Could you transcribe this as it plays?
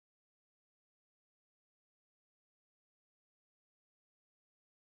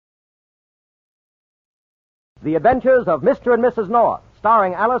The Adventures of Mr. and Mrs. North,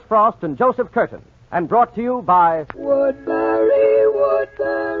 starring Alice Frost and Joseph Curtin, and brought to you by Woodbury,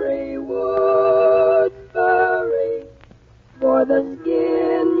 Woodbury, Woodbury, for the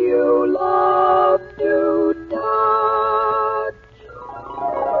skin you love to touch.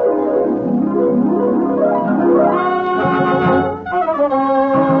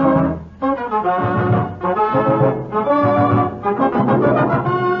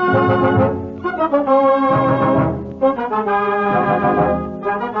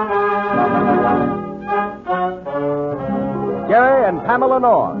 Jerry and Pamela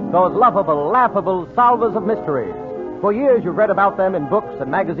North, those lovable, laughable salvas of mysteries. For years you've read about them in books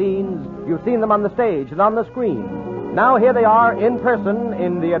and magazines. You've seen them on the stage and on the screen. Now here they are in person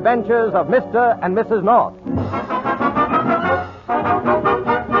in The Adventures of Mr. and Mrs. North.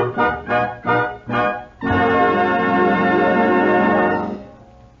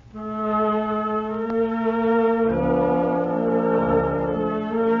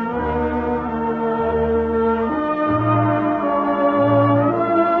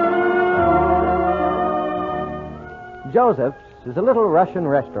 Joseph's is a little Russian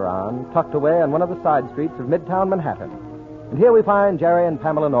restaurant tucked away on one of the side streets of Midtown Manhattan. And here we find Jerry and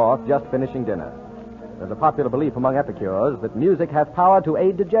Pamela North just finishing dinner. There's a popular belief among epicures that music has power to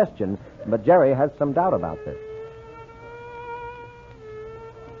aid digestion, but Jerry has some doubt about this.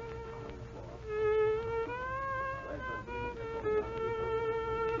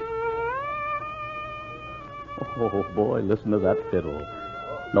 Oh, boy, listen to that fiddle.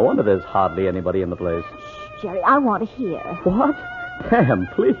 No wonder there's hardly anybody in the place. Jerry, I want to hear. What? Pam,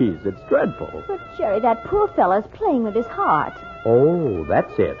 please, it's dreadful. But, Jerry, that poor fellow's playing with his heart. Oh,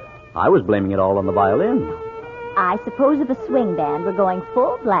 that's it. I was blaming it all on the violin. I suppose if a swing band were going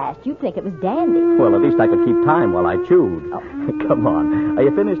full blast, you'd think it was dandy. Well, at least I could keep time while I chewed. Oh. Come on. Are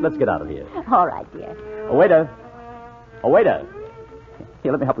you finished? Let's get out of here. All right, dear. A waiter. A waiter.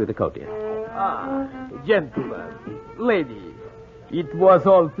 Here, let me help you with the coat, dear. Gentlemen, lady, it was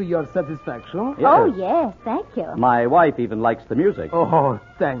all to your satisfaction? Yes. Oh, yes, thank you. My wife even likes the music. Oh,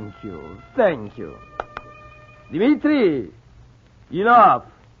 thank you, thank you. Dmitri, enough.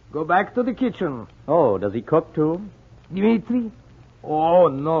 Go back to the kitchen. Oh, does he cook, too? Dmitri? Oh,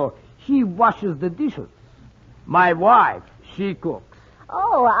 no, he washes the dishes. My wife, she cooks.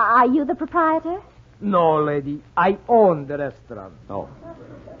 Oh, are you the proprietor? No, lady, I own the restaurant. Oh.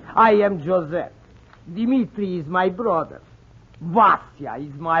 I am Joseph. Dmitri is my brother. Vasya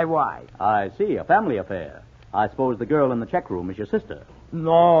is my wife. I see, a family affair. I suppose the girl in the check room is your sister.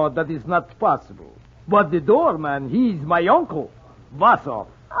 No, that is not possible. But the doorman, he is my uncle, Vasov.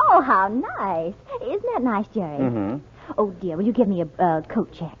 Oh, how nice. Isn't that nice, Jerry? Mm-hmm. Oh, dear, will you give me a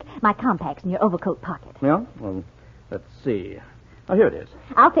coat check? My compact's in your overcoat pocket. Yeah? Well, let's see. Oh, here it is.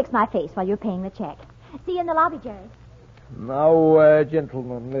 I'll fix my face while you're paying the check. See you in the lobby, Jerry. Now,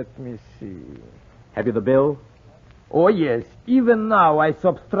 gentlemen, let me see. Have you the bill? Oh, yes. Even now I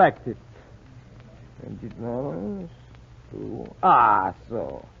subtracted. $20.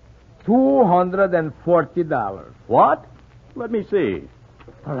 So. $240. What? Let me see.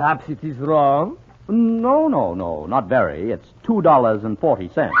 Perhaps it is wrong. No, not very. It's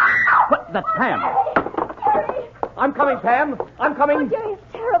 $2.40. What? That's Pam. Jerry! I'm coming, Pam. I'm coming. Oh, Jerry,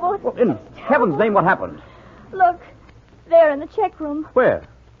 it's terrible. Well, in heaven's name, what happened? Look, there in the check room, Where?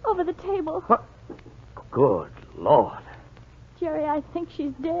 over the table. What? Good Lord. Jerry, I think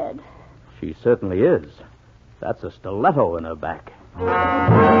she's dead. She certainly is. That's a stiletto in her back.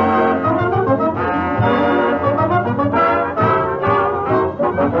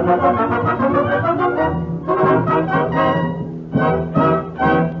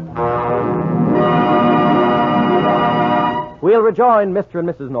 We'll rejoin Mr. and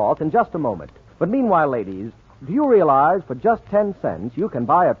Mrs. North in just a moment. But meanwhile, ladies, do you realize for just 10 cents you can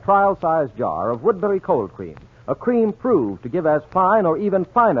buy a trial-sized jar of Woodbury cold cream, a cream proved to give as fine or even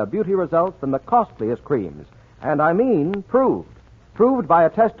finer beauty results than the costliest creams. And I mean proved. Proved by a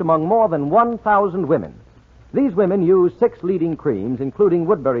test among more than 1,000 women. These women use 6 leading creams, including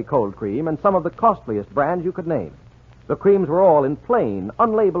Woodbury cold cream and some of the costliest brands you could name. The creams were all in plain,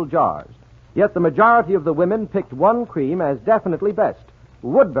 unlabeled jars. Yet the majority of the women picked one cream as definitely best,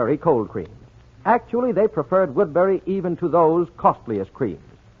 Woodbury cold cream. Actually, they preferred Woodbury even to those costliest creams.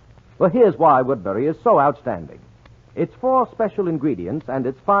 Well, here's why Woodbury is so outstanding. Its 4 special ingredients and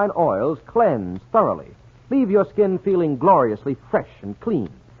its fine oils cleanse thoroughly, leave your skin feeling gloriously fresh and clean.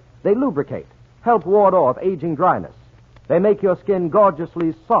 They lubricate, help ward off aging dryness. They make your skin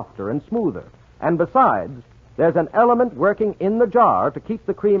gorgeously softer and smoother. And besides, there's an element working in the jar to keep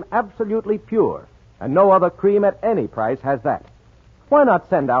the cream absolutely pure, and no other cream at any price has that. Why not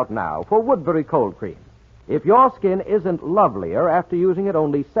send out now for Woodbury cold cream? If your skin isn't lovelier after using it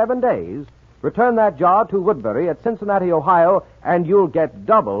only 7 days, return that jar to Woodbury at Cincinnati, Ohio, and you'll get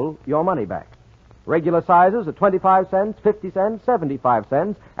double your money back. Regular sizes at 25 cents, 50 cents, 75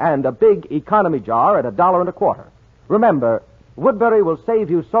 cents, and a big economy jar at $1.25. Remember, Woodbury will save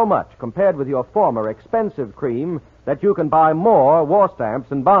you so much compared with your former expensive cream that you can buy more war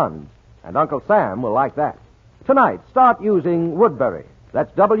stamps and bonds. And Uncle Sam will like that. Tonight, start using Woodbury.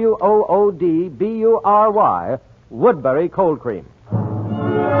 That's Woodbury, Woodbury Cold Cream.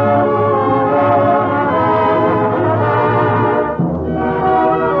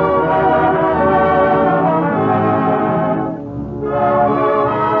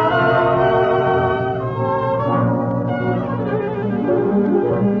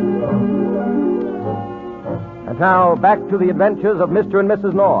 And now, back to the adventures of Mr. and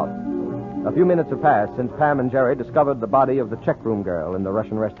Mrs. North. A few minutes have passed since Pam and Jerry discovered the body of the checkroom girl in the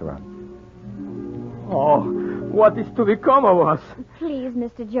Russian restaurant. Oh, what is to become of us? Please,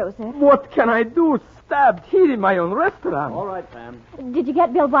 Mr. Joseph. What can I do? Stabbed here in my own restaurant. All right, Pam. Did you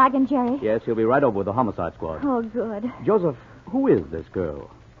get Bill Wagon, Jerry? Yes, he'll be right over with the homicide squad. Oh, good. Joseph, who is this girl?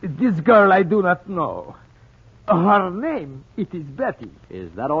 This girl I do not know. Her name, it is Betty.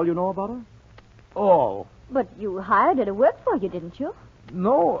 Is that all you know about her? Oh, But you hired her to work for you, didn't you?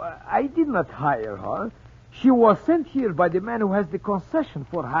 no, I did not hire her. She was sent here by the man who has the concession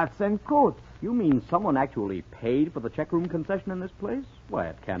for hats and coats. You mean someone actually paid for the checkroom concession in this place? Why,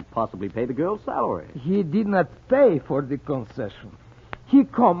 it can't possibly pay the girl's salary. He did not pay for the concession. He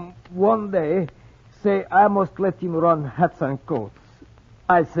come one day, say I must let him run hats and coats.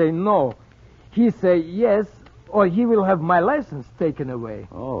 I say no. He say yes, or he will have my license taken away.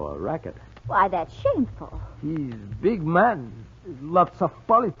 Oh, a racket. Why, that's shameful. He's big man, lots of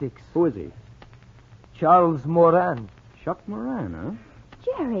politics. Who is he? Charles Moran. Chuck Moran,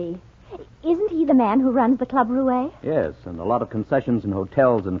 huh? Jerry, isn't he the man who runs the Club Rouet? Yes, and a lot of concessions and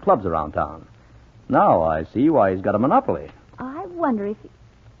hotels and clubs around town. Now I see why he's got a monopoly. I wonder if...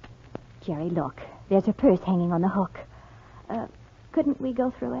 Jerry, look. There's her purse hanging on the hook. Couldn't we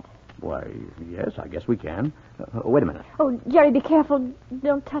go through it? Why, yes, I guess we can. Wait a minute. Oh, Jerry, be careful.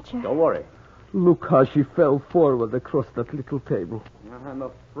 Don't touch her. Don't worry. Look how she fell forward across that little table. I'm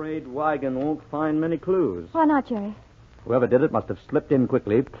afraid Wigan won't find many clues. Why not, Jerry? Whoever did it must have slipped in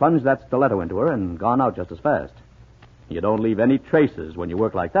quickly, plunged that stiletto into her, and gone out just as fast. You don't leave any traces when you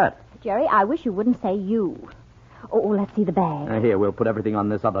work like that. Jerry, I wish you wouldn't say you. Oh, let's see the bag. Here, we'll put everything on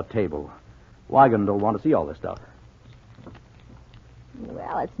this other table. Wigan don't want to see all this stuff.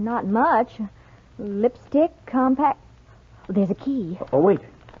 Well, it's not much. Lipstick, compact. Oh, there's a key. Oh, wait.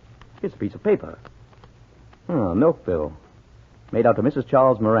 Here's a piece of paper. Oh, milk bill. Made out to Mrs.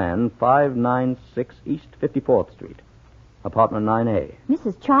 Charles Moran, 596 East 54th Street. Apartment 9A.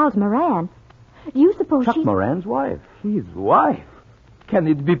 Mrs. Charles Moran. Do you suppose Chuck she's... Moran's wife. His wife? Can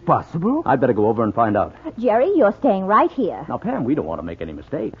it be possible? I'd better go over and find out. Jerry, you're staying right here. Now, Pam, we don't want to make any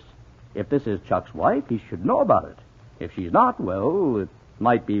mistakes. If this is Chuck's wife, he should know about it. If she's not, well, it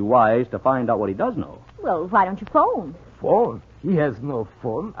might be wise to find out what he does know. Well, why don't you phone? Phone? He has no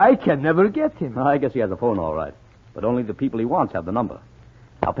phone. I can never get him. I guess he has a phone, all right. But only the people he wants have the number.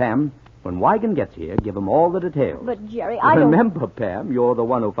 Now, Pam, when Wigan gets here, give him all the details. But, Jerry, I don't... Remember, Pam, you're the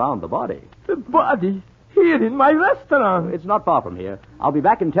one who found the body. The body? Here in my restaurant. It's not far from here. I'll be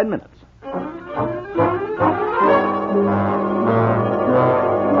back in 10 minutes.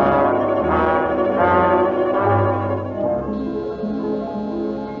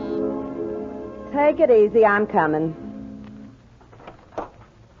 Take it easy. I'm coming.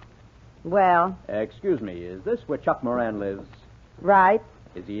 Well, Excuse me, is this where Chuck Moran lives? right.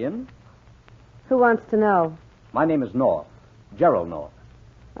 Is he in? Who wants to know? My name is North. Gerald North.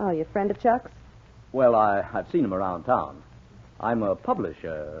 Oh, you friend of Chuck's? Well, I've seen him around town. I'm a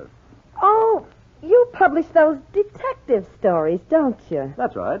publisher. Oh, you publish those detective stories, don't you?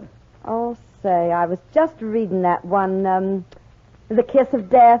 That's right. Oh, say, I was just reading that one, The Kiss of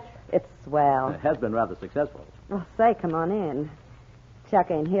Death. It's swell. It has been rather successful. Oh, say, come on in. Chuck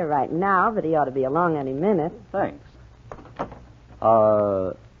ain't here right now, but he ought to be along any minute. Thanks.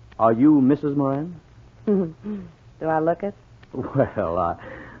 Are you Mrs. Moran? Do I look it? Well,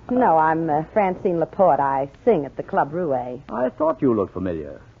 No, I'm Francine Laporte. I sing at the Club Rouet. I thought you looked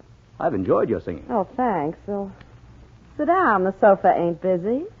familiar. I've enjoyed your singing. Oh, thanks. Well, sit down. The sofa ain't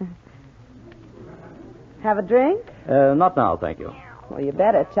busy. Have a drink? Not now, thank you. Well, you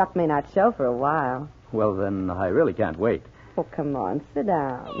better. Chuck may not show for a while. Well, then, I really can't wait. Oh, come on. Sit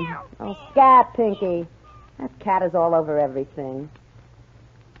down. Oh, scat, Pinky. That cat is all over everything.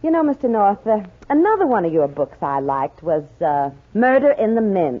 You know, Mr. North, another one of your books I liked was Murder in the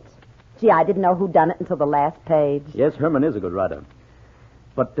Mint. Gee, I didn't know who done it until the last page. Yes, Herman is a good writer.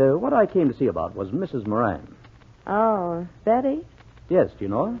 But what I came to see about was Mrs. Moran. Oh, Betty? Yes, do you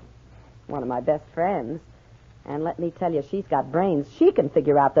know her? One of my best friends. And let me tell you, she's got brains. She can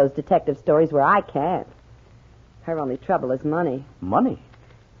figure out those detective stories where I can't. Her only trouble is money. Money?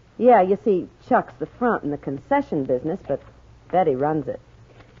 Yeah, you see, Chuck's the front in the concession business, but Betty runs it.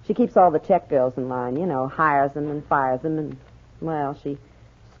 She keeps all the check girls in line, hires them and fires them, and, well, she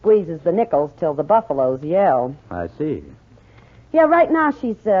squeezes the nickels till the buffaloes yell. I see. Yeah, right now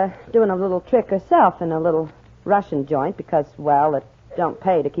she's doing a little trick herself in a little Russian joint because, well, it don't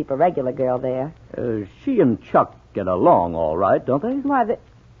pay to keep a regular girl there. She and Chuck get along all right, don't they? Why,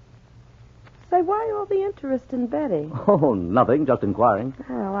 Say, why all the interest in Betty? Oh, nothing, just inquiring.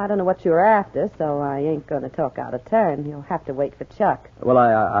 Well, I don't know what you're after, so I ain't going to talk out of turn. You'll have to wait for Chuck. Well,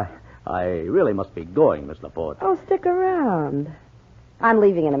 I really must be going, Miss Laporte. Oh, stick around. I'm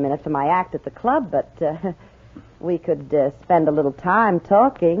leaving in a minute for my act at the club, but we could spend a little time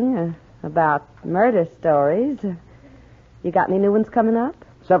talking about murder stories. You got any new ones coming up?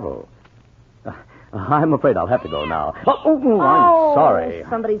 Several. I'm afraid I'll have to go now. Oh, I'm sorry.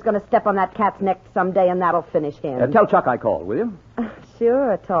 Somebody's going to step on that cat's neck someday, and that'll finish him. Tell Chuck I called, will you?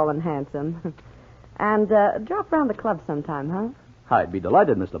 Sure, tall and handsome. And drop round the club sometime, huh? I'd be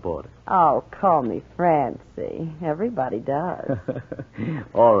delighted, Miss Laporte. Oh, call me Francie. Everybody does.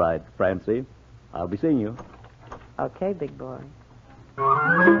 All right, Francie. I'll be seeing you. Okay, big boy.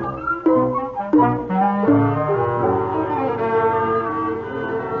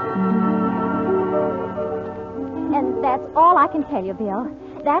 And that's all I can tell you, Bill.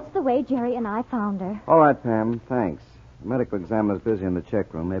 That's the way Jerry and I found her. All right, Pam. Thanks. The medical examiner's busy in the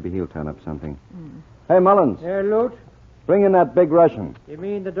check room. Maybe he'll turn up something. Hey, Mullins. Here, Lute. Bring in that big Russian. You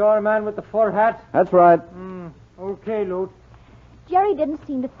mean the doorman with the fur hat? That's right. Okay, Lute. Jerry didn't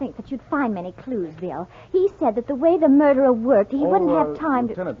seem to think that you'd find many clues, Bill. He said that the way the murderer worked, he wouldn't have time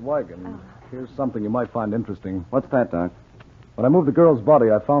to... Lieutenant Wigan, here's something you might find interesting. What's that, Doc? When I moved the girl's body,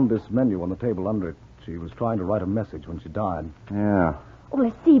 I found this menu on the table under it. She was trying to write a message when she died. Yeah. Oh,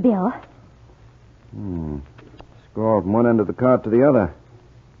 let's see, Bill. Scrawled from one end of the card to the other.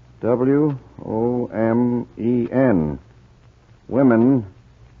 W-O-M-E-N. Women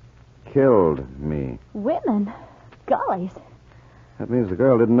killed me. Women? Gollies. That means the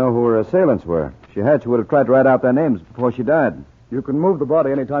girl didn't know who her assailants were. If she had, she would have tried to write out their names before she died. You can move the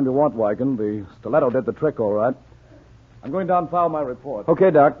body any time you want, Wigan. The stiletto did the trick, all right. I'm going down and file my report. Okay,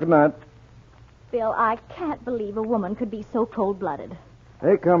 Doc. Good night. Bill, I can't believe a woman could be so cold-blooded.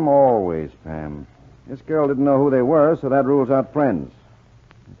 They come always, Pam. This girl didn't know who they were, so that rules out friends.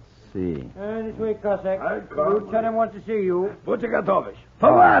 Let's see. This way, Cossack. Lieutenant wants to see you. Будьте готовы.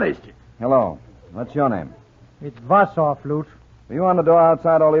 Товарищи. Hello. What's your name? It's Vassoff, Lute. Were you on the door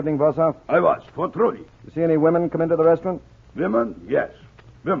outside all evening, Vosov? I was, for truly. You see any women come into the restaurant? Women, yes.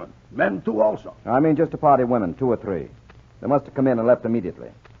 Women. Men, too, also. I mean just a party of women, 2 or 3. They must have come in and left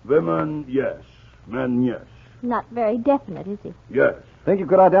immediately. Women, yes. Men, yes. Not very definite, is he? Yes. Think you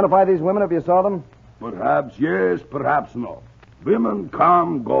could identify these women if you saw them? Perhaps yes, perhaps no. Women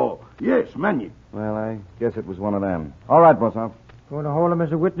come, go. Yes, many. Well, I guess it was one of them. All right, Vosov. Going to hold him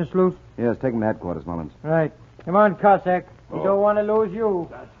as a witness, Lute? Yes, take him to headquarters, Mullins. Right. Come on, Cossack. We don't want to lose you.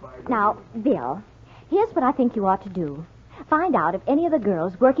 Now, Bill, here's what I think you ought to do. Find out if any of the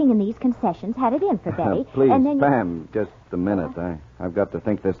girls working in these concessions had it in for Betty. Please, and then Pam, just a minute. I've got to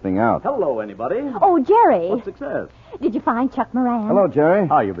think this thing out. Hello, anybody. Oh, Jerry. What success? Did you find Chuck Moran? Hello, Jerry.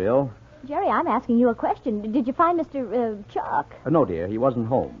 How are you, Bill? Jerry, I'm asking you a question. Did you find Mr. Chuck? No, dear, he wasn't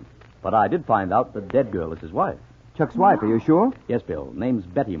home. But I did find out the dead girl is his wife. Chuck's wife, are you sure? Yes, Bill. Name's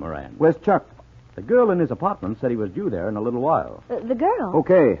Betty Moran. Where's Chuck? The girl in his apartment said he was due there in a little while. The girl?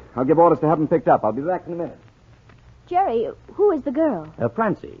 Okay, I'll give orders to have him picked up. I'll be back in a minute. Jerry, who is the girl?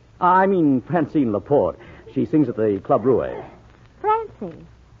 Francie. I mean, Francine Laporte. She sings at the Club Rouet. Francie.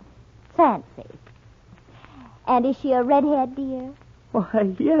 Fancy. And is she a redhead, dear?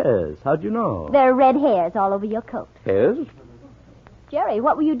 Why, yes. How'd you know? There are red hairs all over your coat. Hairs? Jerry,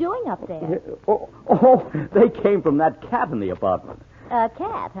 what were you doing up there? Oh, they came from that cat in the apartment. A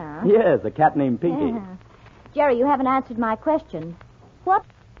cat, huh? Yes, a cat named Pinky. Yeah. Jerry, you haven't answered my question. What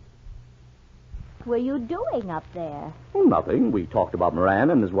were you doing up there? Oh, nothing. We talked about Moran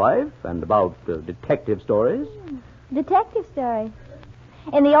and his wife and about detective stories. Detective story.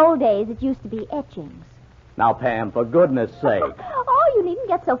 In the old days, it used to be etchings. Now, Pam, for goodness sake. Oh, you needn't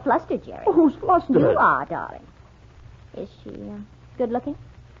get so flustered, Jerry. Who's flustered? You are, darling. Is she good looking?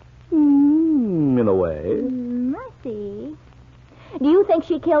 In a way. I see. Do you think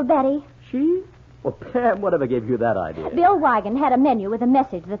she killed Betty? She? Well, Pam, whatever gave you that idea? Bill Wygant had a menu with a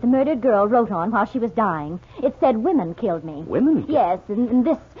message that the murdered girl wrote on while she was dying. It said, "Women killed me." Women? Yes, and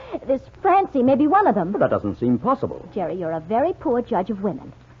this Francie may be one of them. Well, that doesn't seem possible. Jerry, you're a very poor judge of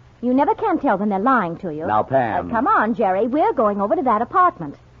women. You never can tell when they're lying to you. Now, Pam. Come on, Jerry. We're going over to that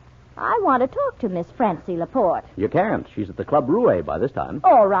apartment. I want to talk to Miss Francie Laporte. You can't. She's at the Club Rouet by this time.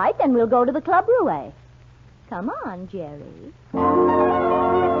 All right, then we'll go to the Club Rouet. Come on, Jerry.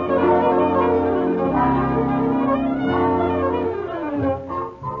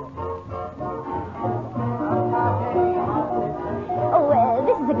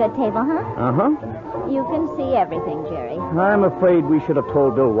 This is a good table, huh? Uh-huh. You can see everything, Jerry. I'm afraid we should have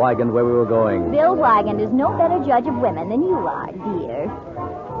told Bill Wygant where we were going. Bill Wygant is no better judge of women than you are, dear.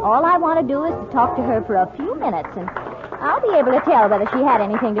 All I want to do is to talk to her for a few minutes, and I'll be able to tell whether she had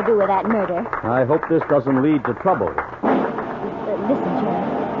anything to do with that murder. I hope this doesn't lead to trouble. Listen,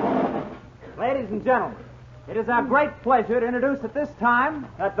 Jerry. Ladies and gentlemen, it is our great pleasure to introduce at this time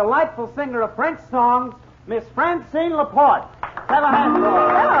that delightful singer of French songs, Miss Francine Laporte. Have a hand for her.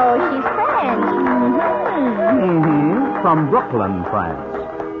 Oh, she's French. Mm-hmm. From Brooklyn, France.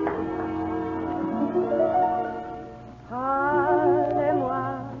 Parlez-moi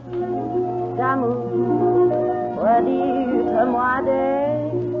d'amour, redites-moi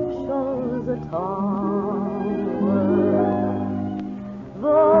des choses tendres.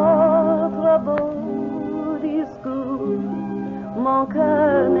 Votre beau discours, mon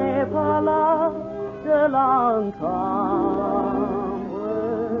cœur n'est pas là de l'entendre.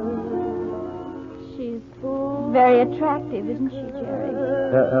 She's very attractive, isn't she, Jerry?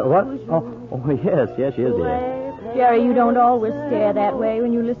 What? Oh, yes, she is, dear. Jerry, you don't always stare that way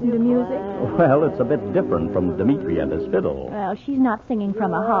when you listen to music. Well, it's a bit different from Dimitri and his fiddle. Well, she's not singing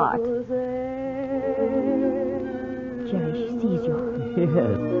from her heart. Jerry, she sees you.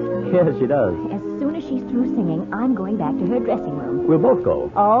 Yes, she does. As soon as she's through singing, I'm going back to her dressing room. We'll both go.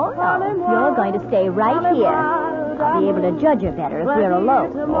 Oh, no. You're going to stay right here. I'll be able to judge her better if we're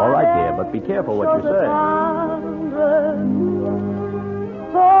alone. All right, dear, but be careful what you say.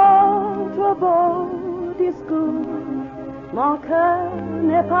 Votre beau discours, mon cœur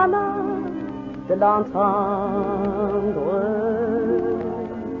n'est pas là de l'entendre.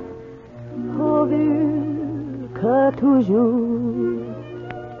 Pourvu que toujours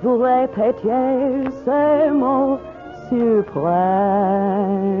vous répétiez ces mots suprêmes.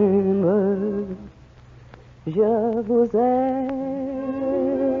 Je vous aime.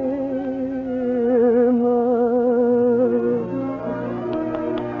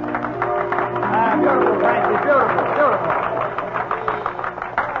 Beautiful, Francie, beautiful, beautiful.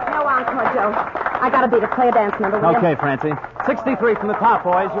 No encore, Joe. I gotta be to play a dance number, will you? Okay, Francie. 63 from the top,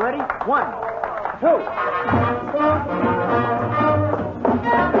 boys. You ready? 1, 2.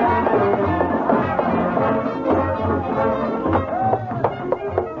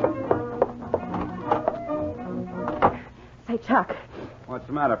 Say, Chuck, What's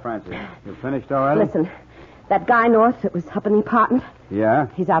the matter, Francie? You finished already? listen. That guy north that was up in the apartment, Yeah?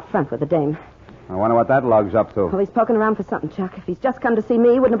 he's out front with the dame. I wonder what that lug's up Well, to. he's poking around for something, Chuck. If he's just come to see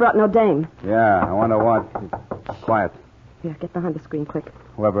me, he wouldn't have brought no dame. Yeah, I wonder what. Quiet. Here, get behind the screen quick.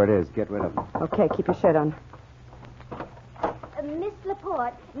 Whoever it is, get rid of him. Okay, keep your shirt on. Miss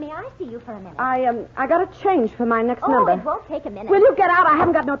Laporte, may I see you for a minute? I got a change for my next Oh, number. it won't take a minute. Will you get out? I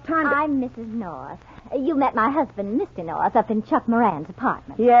haven't got no time to... I'm Mrs. North. You met my husband, Mr. North, up in Chuck Moran's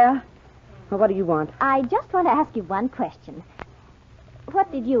apartment. Yeah? Well, what do you want? I just want to ask you one question.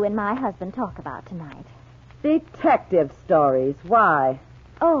 What did you and my husband talk about tonight? Detective stories. Why?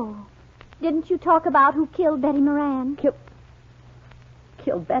 Oh, didn't you talk about who killed Betty Moran?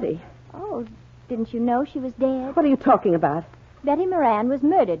 Killed Betty. Oh, didn't you know she was dead? What are you talking about? Betty Moran was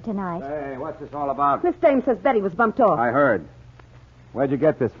murdered tonight. Hey, what's this all about? Miss Dame says Betty was bumped off. I heard. Where'd you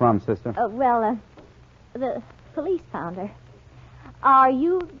get this from, sister? The police found her. Are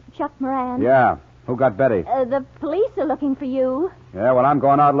you Chuck Moran? Yeah. Who got Betty? The police are looking for you. Yeah, well, I'm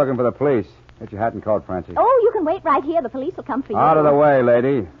going out looking for the police. Get your hat and coat, Francie. Oh, you can wait right here. The police will come for you. Out of the way,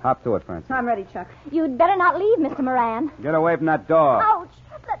 lady. Hop to it, Francie. I'm ready, Chuck. You'd better not leave, Mr. Moran. Get away from that door. Ouch!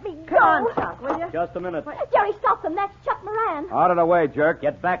 Let me go. Come on, Chuck, will you? Just a minute. Jerry, stop them. That's Chuck Moran. Out of the way, jerk.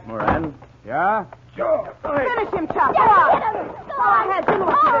 Get back, Moran. Yeah? Sure. Finish him, Chuck. Jerry, Go on. hit him. Go Go on. ahead. Do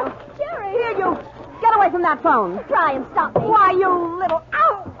what you do. Jerry. Here, you. Get away from that phone. Try and stop me. Why, you little...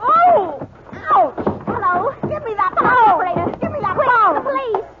 Ow! Oh! Ouch! Hello? Give me that Phone phone. operator. Give me that Quick, phone. the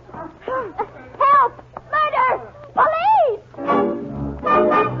police. Help! Murder! Police!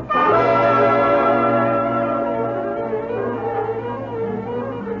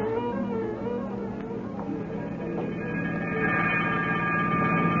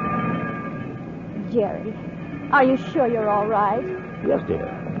 Jerry, are you sure you're all right? Yes,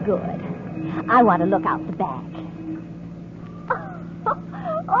 dear. Good. I want to look out the back.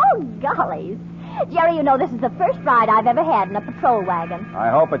 Oh, gollies. Jerry, you know this is the first ride I've ever had in a patrol wagon. I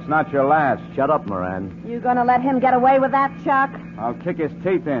hope it's not your last. Shut up, Moran. You gonna let him get away with that, Chuck? I'll kick his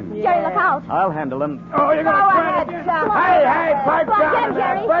teeth in. Jerry, look out. I'll handle him. Oh, you're Go gonna try ahead, it. Chuck. Hey, pipe Go on, down get him,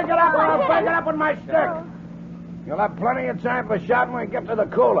 there. Jerry. Break it up, Go or on, I'll hit break him. it up with my stick. You'll have plenty of time for shouting when we get to the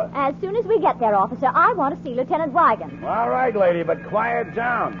cooler. As soon as we get there, officer, I want to see Lieutenant Wigan. All right, lady, but quiet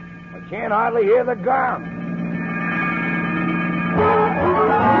down. I can't hardly hear the gun.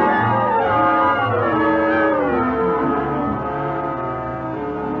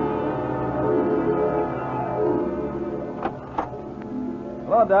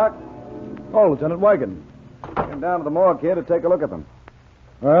 Hello, Doc. Oh, Lieutenant Wigan. Came down to the morgue here to take a look at them.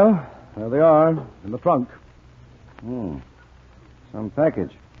 Well, there they are, in the trunk. Some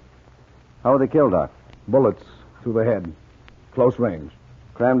package. How were they killed, Doc? Bullets through the head. Close range.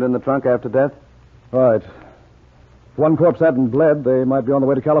 Crammed in the trunk after death? Right. If one corpse hadn't bled, they might be on the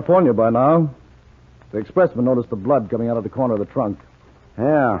way to California by now. The expressman noticed the blood coming out of the corner of the trunk.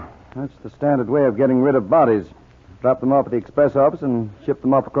 Yeah, that's the standard way of getting rid of bodies. Drop them off at the express office and ship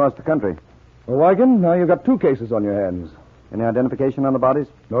them off across the country. Well, Wigan, now you've got 2 cases on your hands. Any identification on the bodies?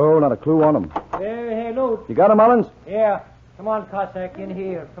 No, not a clue on them. Hey, Lute. You got them, Mullins? Yeah. Come on, Cossack, in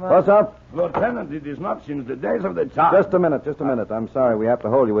here. Come on. What's up? Lieutenant, it is not since the days of the Tsar. Just a minute. I'm sorry we have to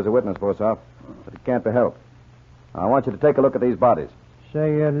hold you as a witness, Bosov. But it can't be helped. I want you to take a look at these bodies.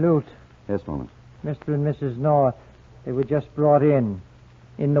 Say, Lute, Yes, Mullins. Mr. and Mrs. North, they were just brought in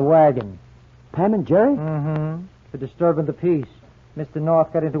the wagon. Pam and Jerry? Mm-hmm. For disturbing the peace. Mr.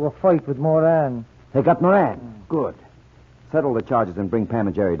 North got into a fight with Moran. They got Moran. Good. Settle the charges and bring Pam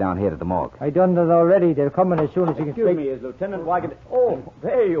and Jerry down here to the morgue. I done that already. They're coming as soon as you can Excuse me, is Lieutenant Wigan... Oh,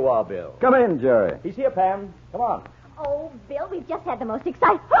 there you are, Bill. Come in, Jerry. He's here, Pam. Come on. Oh, Bill, we've just had the most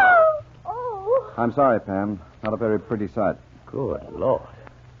exciting... Oh! I'm sorry, Pam. Not a very pretty sight. Good Lord.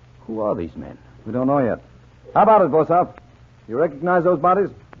 Who are these men? We don't know yet. How about it, Bosov? You recognize those bodies?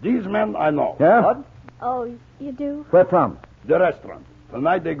 These men I know. Yeah? What? Oh, you do? Where from? The restaurant.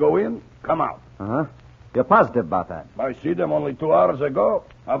 Tonight they go in, come out. Uh-huh. You're positive about that? I see them only 2 hours ago.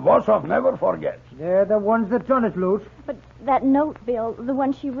 A Vosov never forgets. They're the ones that done it, Lute. But that note, Bill, the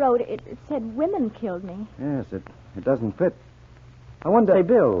one she wrote, it said women killed me. Yes, it doesn't fit. I wonder... Say,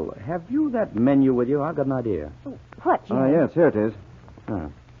 Bill, have you that menu with you? I've got an idea. What, Oh, Jerry? yes, here it is. Huh.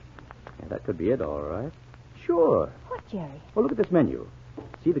 Yeah, that could be it, all right. Sure. What, Jerry? Well, look at this menu.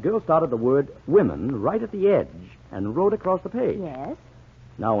 See, the girl started the word women right at the edge and wrote across the page. Yes?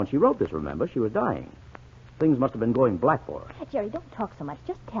 Now, when she wrote this, remember, she was dying. Things must have been going black for her. Jerry, don't talk so much.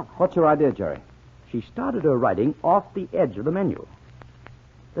 Just tell her. What's your idea, Jerry? She started her writing off the edge of the menu.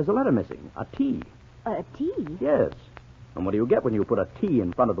 There's a letter missing, a T. A T? Yes. And what do you get when you put a T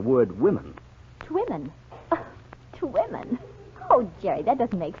in front of the word women? To women. To women. Oh, Jerry, that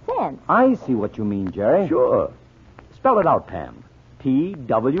doesn't make sense. I see what you mean, Jerry. Sure. Spell it out, Pam.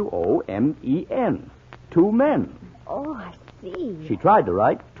 T-W-O-M-E-N. 2 men. Oh, I see. She tried to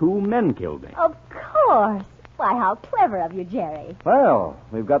write 2 men killed me. Of course. Why, how clever of you, Jerry. Well,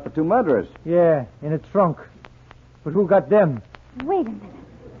 we've got the 2 murderers. Yeah, in a trunk. But who got them? Wait a minute.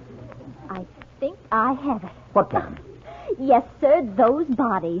 I think I have it. What, Pam? Yes, sir, those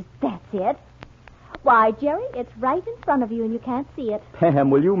bodies. That's it. Why, Jerry, it's right in front of you and you can't see it. Pam,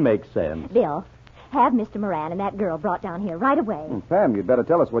 will you make sense? Bill, have Mr. Moran and that girl brought down here right away. Pam, you'd better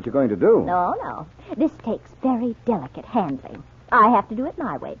tell us what you're going to do. No. This takes very delicate handling. I have to do it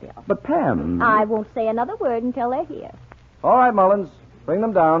my way, Bill. But, Pam... I won't say another word until they're here. All right, Mullins. Bring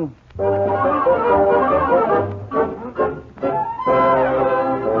them down. Come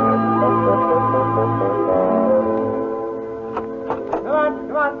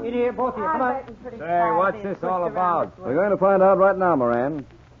on. In here, both of you. Come on. Say, what's this all about? We're going to find out right now, Moran.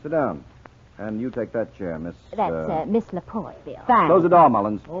 Sit down. And you take that chair, Miss... That's Miss Laporte, Bill. Thanks. Close the door,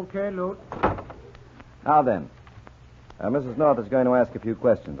 Mullins. Okay, Lute. Now then. Mrs. North is going to ask a few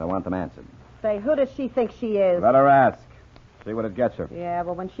questions. I want them answered. Say, who does she think she is? Let her ask. See what it gets her. Yeah,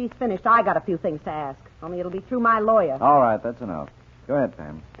 well, when she's finished, I got a few things to ask. Only it'll be through my lawyer. All right, that's enough. Go ahead,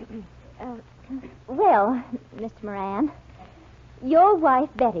 Pam. Well, Mr. Moran, your wife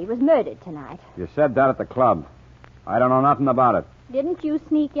Betty was murdered tonight. You said that at the club. I don't know nothing about it. Didn't you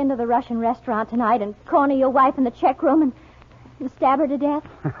sneak into the Russian restaurant tonight and corner your wife in the check room and stab her to death?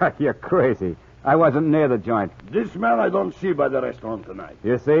 You're crazy. I wasn't near the joint. This man I don't see by the restaurant tonight.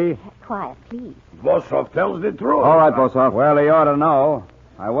 You see? Quiet, please. Vosov tells the truth. All right, Bosov. Well, he ought to know.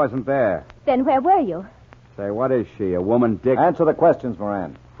 I wasn't there. Then where were you? Say, what is she, a woman dick? Answer the questions,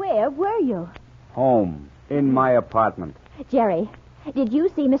 Moran. Where were you? Home. In my apartment. Jerry, did you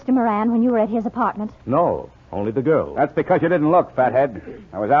see Mr. Moran when you were at his apartment? No, only the girl. That's because you didn't look, fathead.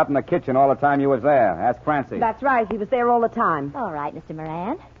 I was out in the kitchen all the time you was there. Ask Francie. That's right. He was there all the time. All right, Mr.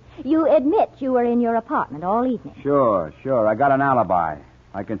 Moran. You admit you were in your apartment all evening. Sure. I got an alibi.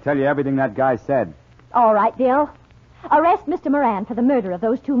 I can tell you everything that guy said. All right, Bill. Arrest Mr. Moran for the murder of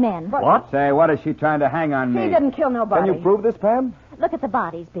those two men. What? Say, what is she trying to hang on me? He didn't kill nobody. Can you prove this, Pam? Look at the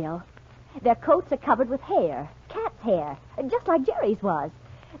bodies, Bill. Their coats are covered with hair. Cat's hair. Just like Jerry's was.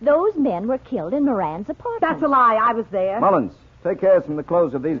 Those men were killed in Moran's apartment. That's a lie. I was there. Mullins, take hairs from the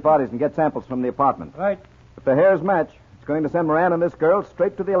clothes of these bodies and get samples from the apartment. Right. If the hairs match, it's going to send Moran and this girl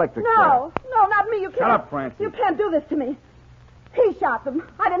straight to the electric chair. No, not me. You can't. Shut up, Francie. You can't do this to me. He shot them.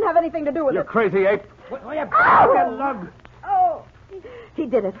 I didn't have anything to do with You it. crazy ape. Oh, he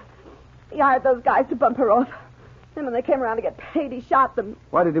did it. He hired those guys to bump her off. Then when they came around to get paid, he shot them.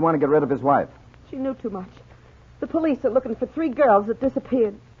 Why did he want to get rid of his wife? She knew too much. The police are looking for 3 girls that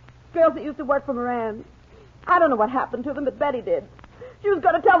disappeared. Girls that used to work for Moran. I don't know what happened to them, but Betty did. She was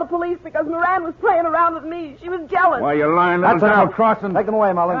going to tell the police because Moran was playing around with me. She was jealous. Why, you're lying, little That's double enough. crossing. Take them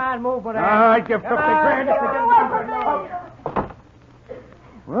away, Mullins. Come on, move it All right, give 50 grand.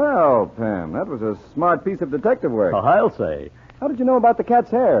 Well, Pam, that was a smart piece of detective work. I'll say. How did you know about the cat's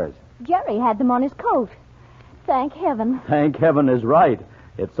hairs? Jerry had them on his coat. Thank heaven. Thank heaven is right.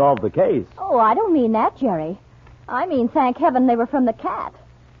 It solved the case. Oh, I don't mean that, Jerry. I mean, thank heaven they were from the cat,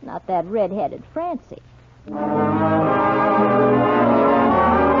 not that red-headed Francie.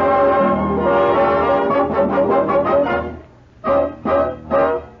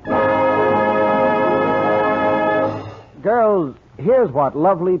 Girls, here's what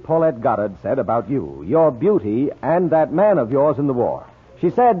lovely Paulette Goddard said about you, your beauty, and that man of yours in the war. She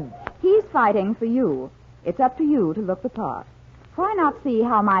said, He's fighting for you. It's up to you to look the part. Why not see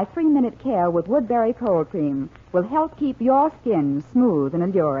how my 3-minute care with Woodbury Cold Cream will help keep your skin smooth and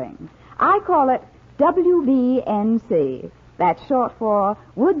alluring? I call it WBNC. That's short for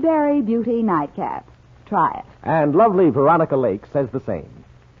Woodbury Beauty Nightcap. Try it. and lovely Veronica Lake says the same.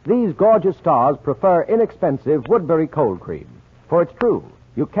 These gorgeous stars prefer inexpensive Woodbury Cold Cream. For it's true,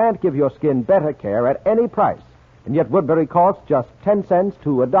 you can't give your skin better care at any price. And yet Woodbury costs just 10 cents to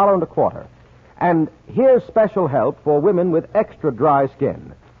 $1.25. And here's special help for women with extra dry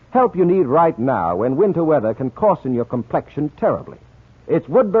skin. Help you need right now when winter weather can coarsen your complexion terribly. It's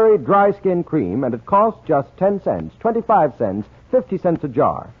Woodbury Dry Skin Cream, and it costs just 10 cents, 25 cents, 50 cents a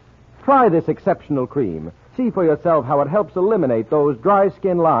jar. Try this exceptional cream. See for yourself how it helps eliminate those dry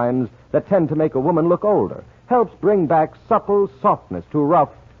skin lines that tend to make a woman look older. Helps bring back supple softness to rough,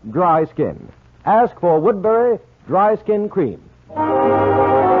 dry skin. Ask for Woodbury Dry Skin Cream.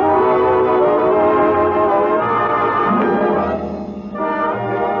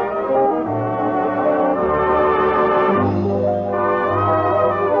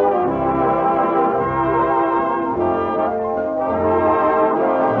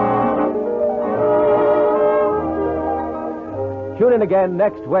 Tune in again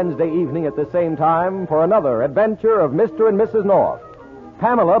next Wednesday evening at the same time for another adventure of Mr. and Mrs. North.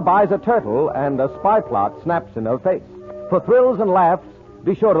 Pamela buys a turtle and a spy plot snaps in her face. For thrills and laughs,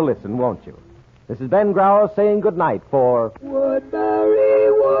 be sure to listen, won't you? This is Ben Grauer saying good night for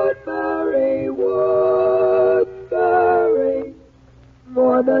Woodbury, Woodbury, Woodbury,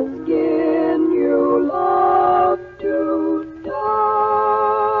 for the skin you love to touch.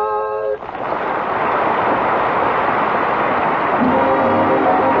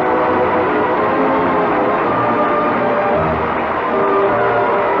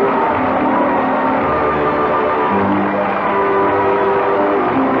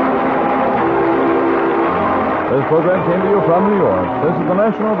 This program came to you from New York. This is the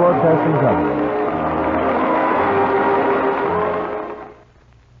National Broadcasting Company.